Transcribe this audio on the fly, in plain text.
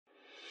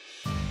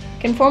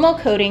Conformal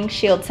coatings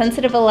shield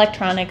sensitive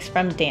electronics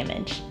from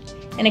damage,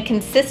 and a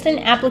consistent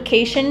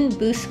application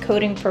boosts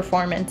coating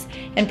performance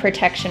and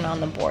protection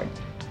on the board.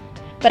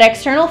 But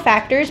external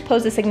factors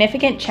pose a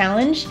significant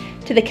challenge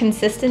to the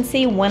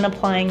consistency when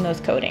applying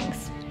those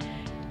coatings.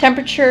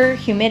 Temperature,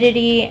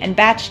 humidity, and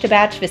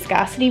batch-to-batch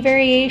viscosity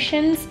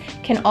variations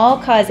can all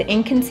cause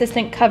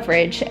inconsistent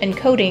coverage and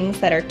coatings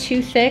that are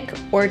too thick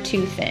or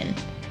too thin.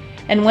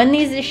 And when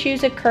these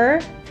issues occur,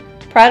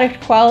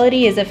 product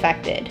quality is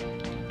affected.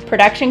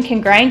 Production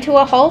can grind to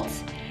a halt,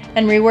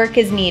 and rework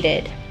is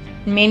needed.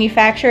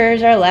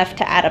 Manufacturers are left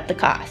to add up the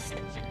cost.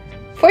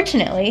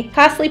 Fortunately,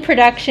 costly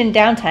production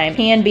downtime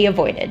can be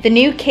avoided. The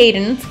new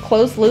Qadence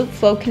closed-loop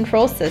flow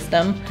control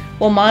system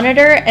will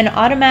monitor and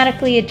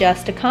automatically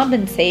adjust to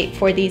compensate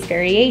for these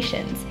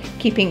variations,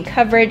 keeping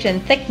coverage and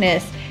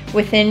thickness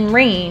within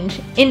range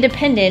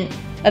independent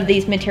of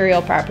these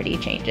material property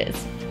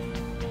changes.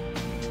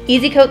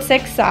 EasyCoat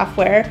 6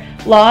 software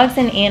logs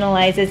and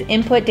analyzes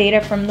input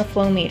data from the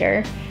flow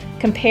meter,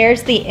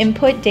 compares the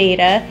input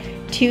data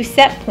to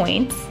set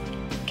points,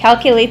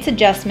 calculates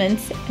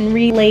adjustments, and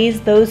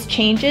relays those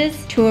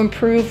changes to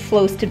improve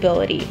flow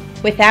stability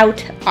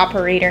without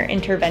operator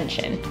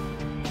intervention.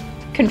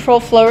 Control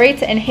flow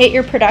rates and hit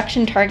your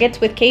production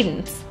targets with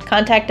Qadence.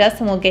 Contact us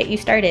and we'll get you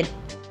started.